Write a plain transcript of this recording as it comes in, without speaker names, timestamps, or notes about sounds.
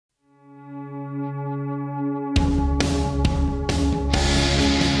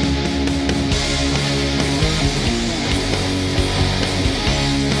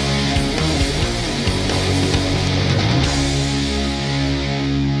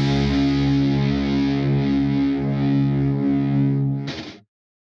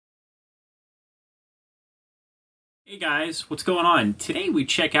Hey guys, what's going on? Today we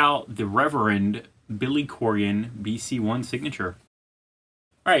check out the Reverend Billy Corgan BC1 signature.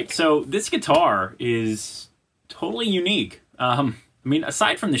 Alright, so this guitar is totally unique. I mean,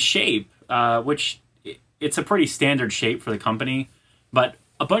 aside from the shape, which it's a pretty standard shape for the company, but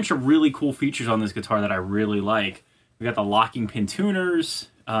a bunch of really cool features on this guitar that I really like. We got the locking pin tuners,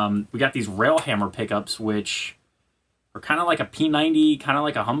 we got these rail hammer pickups, which are kind of like a P90, kind of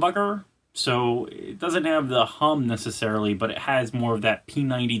like a humbucker. So it doesn't have the hum necessarily, but it has more of that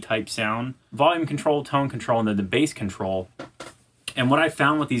P90 type sound. Volume control, tone control, and then the bass control. And what I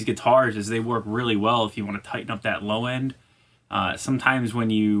found with these guitars is they work really well if you want to tighten up that low end. Sometimes when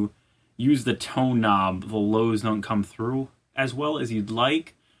you use the tone knob, the lows don't come through as well as you'd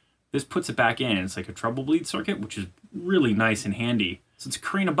like. This puts it back in. It's like a treble bleed circuit, which is really nice and handy. So it's a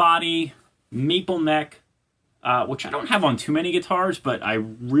carina body, maple neck, which I don't have on too many guitars, but I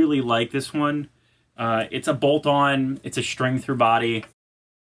really like this one. It's a bolt-on, it's a string-through body,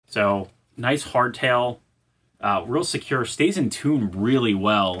 so nice hardtail, real secure, stays in tune really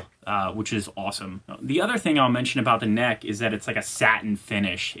well, which is awesome. The other thing I'll mention about the neck is that it's like a satin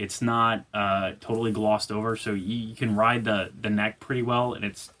finish. It's not totally glossed over, so you can ride the neck pretty well, and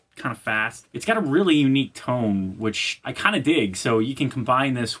it's kind of fast. It's got a really unique tone, which I kind of dig. So you can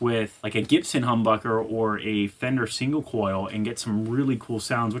combine this with like a Gibson humbucker or a Fender single coil and get some really cool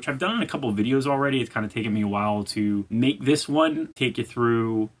sounds, which I've done in a couple of videos already. It's kind of taken me a while to make this one, take you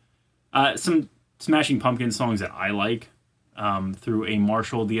through some Smashing Pumpkins songs that I like through a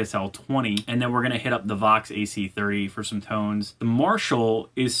Marshall DSL-20, and then we're going to hit up the Vox AC30 for some tones. The Marshall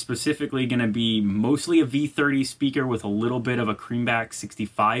is specifically going to be mostly a V30 speaker with a little bit of a Creamback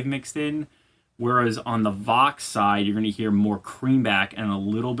 65 mixed in, whereas on the Vox side, you're going to hear more Creamback and a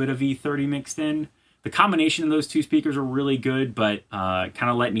little bit of V30 mixed in. The combination of those two speakers are really good, but kind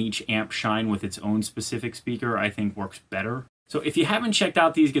of letting each amp shine with its own specific speaker, I think works better. So if you haven't checked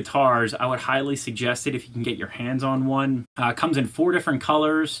out these guitars, I would highly suggest it if you can get your hands on one. It comes in 4 different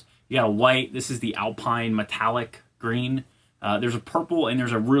colors. You got a white, this is the Alpine metallic green. There's a purple, and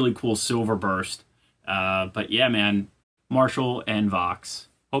there's a really cool silver burst. But yeah, man, Marshall and Vox.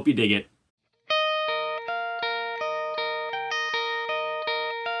 Hope you dig it.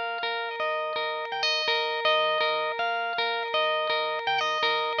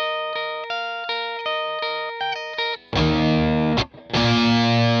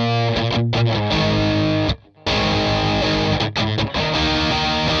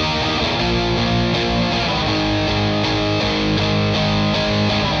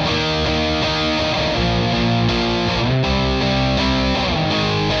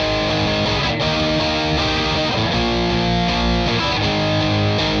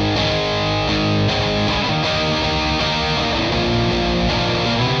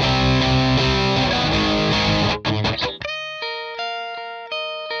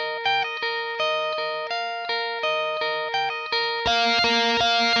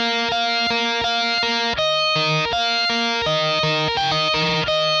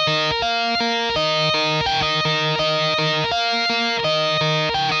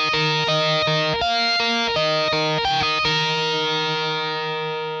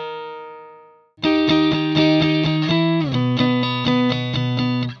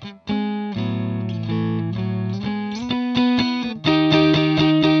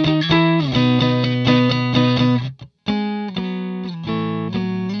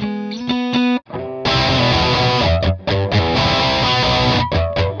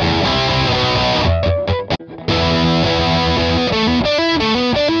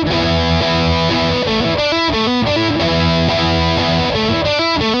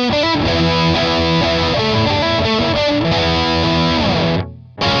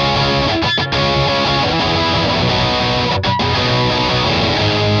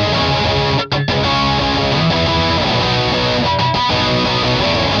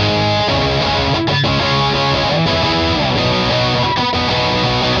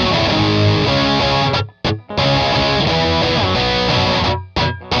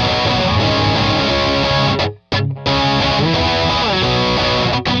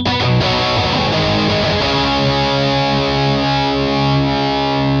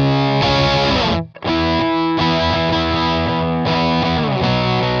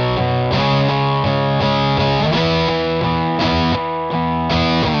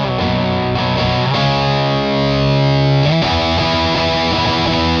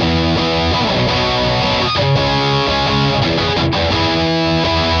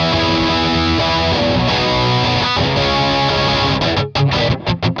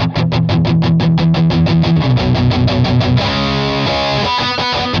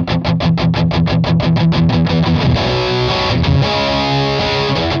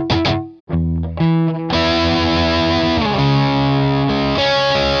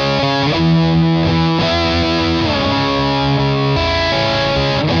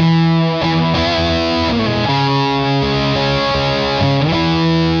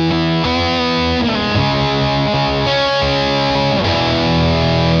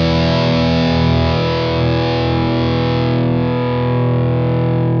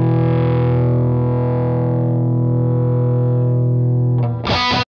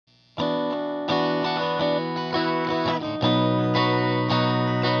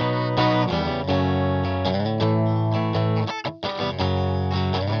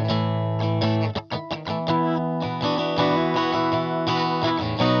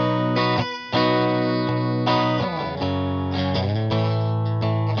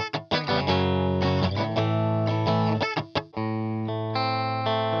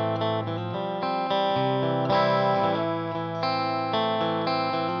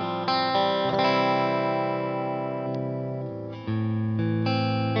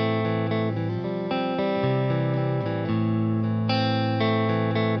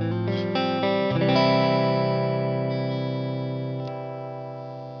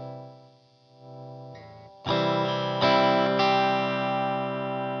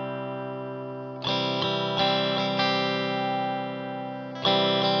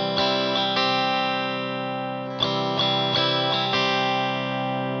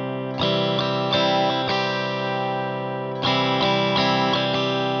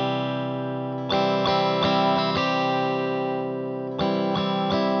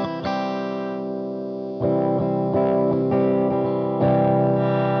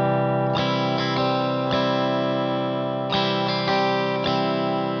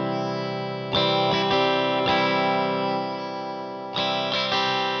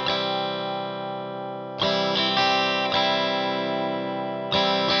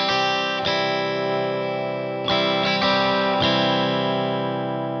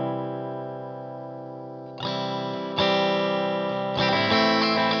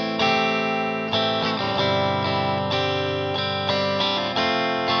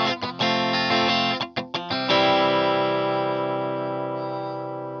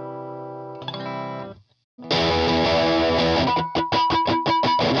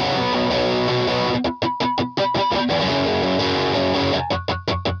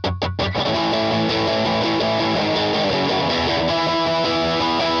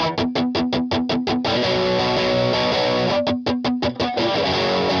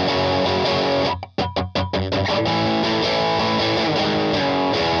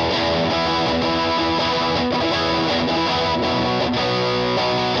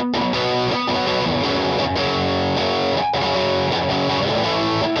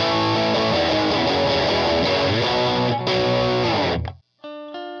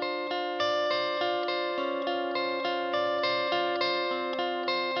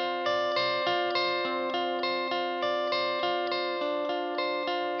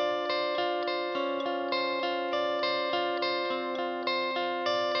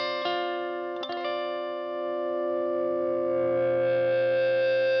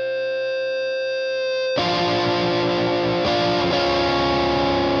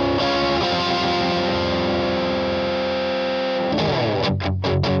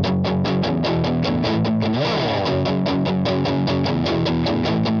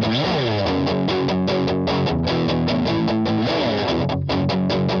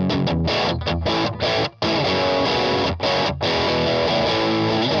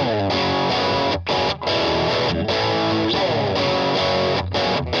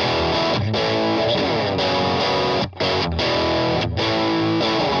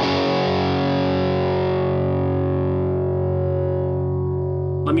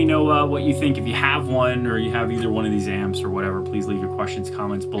 let me know what you think. If you have one or you have either one of these amps or whatever, please leave your questions,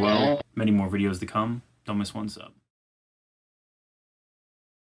 comments below. Many more videos to come. Don't miss one sub.